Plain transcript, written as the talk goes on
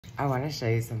I want to show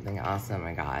you something awesome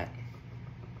I got.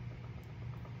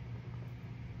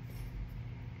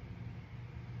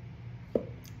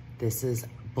 This is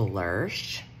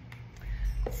Blush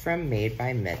from Made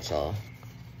by Mitchell.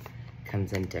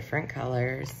 Comes in different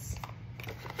colors,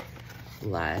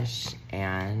 blush,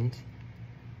 and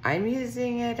I'm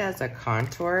using it as a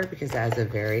contour because it has a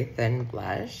very thin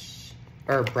blush,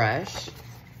 or brush.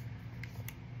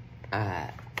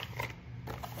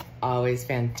 Always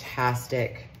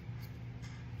fantastic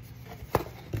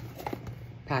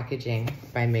packaging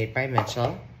by Made by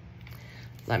Mitchell.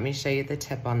 Let me show you the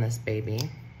tip on this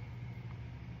baby.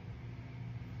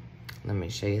 Let me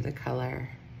show you the color.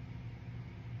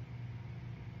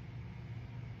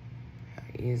 How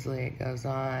easily it goes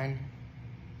on.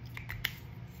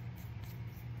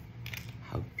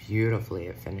 How beautifully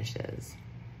it finishes.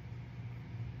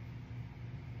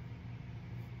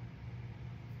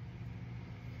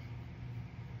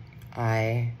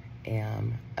 I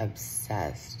am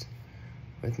obsessed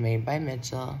with Made by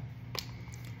Mitchell.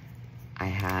 I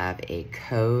have a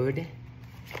code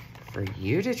for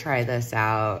you to try this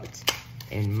out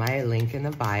in my link in the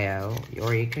bio,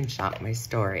 or you can shop my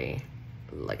story.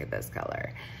 Look at this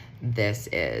color. This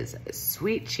is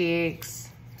Sweet Cheeks.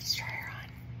 Let's try her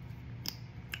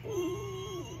on.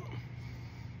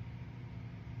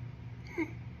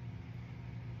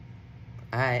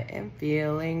 I am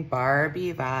feeling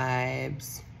Barbie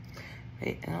vibes.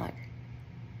 Wait, and look.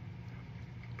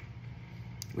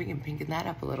 We can pinken that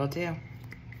up a little too.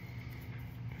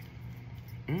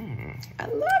 I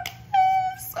love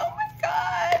this. Oh my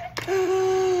God.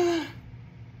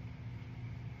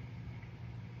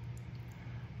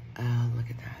 Oh, look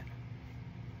at that.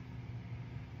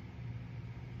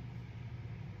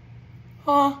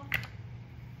 Oh.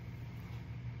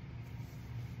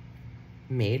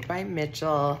 Made by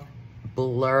Mitchell,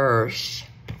 Blush.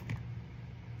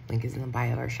 Link is in the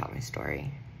bio or shop my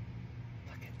story.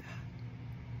 Look at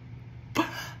that.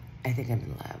 I think I'm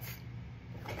in love.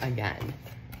 Again,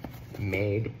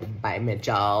 Made by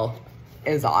Mitchell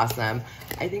is awesome.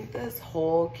 I think this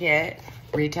whole kit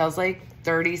retails like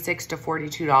 $36 to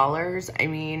 $42. I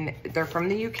mean, they're from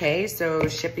the UK, so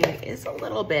shipping is a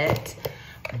little bit,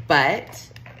 but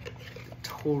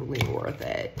totally worth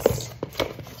it.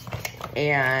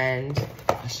 And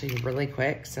I'll show you really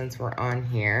quick since we're on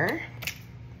here.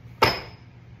 I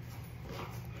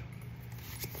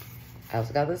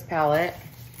also got this palette.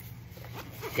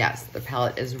 Yes, the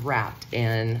palette is wrapped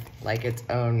in like its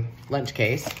own lunch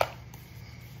case.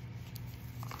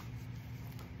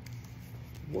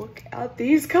 Look at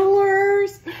these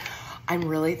colors. I'm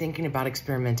really thinking about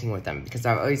experimenting with them because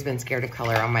I've always been scared of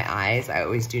color on my eyes. I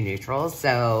always do neutrals,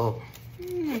 so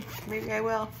maybe I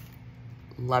will.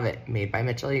 Love it. Made by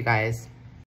Mitchell, you guys.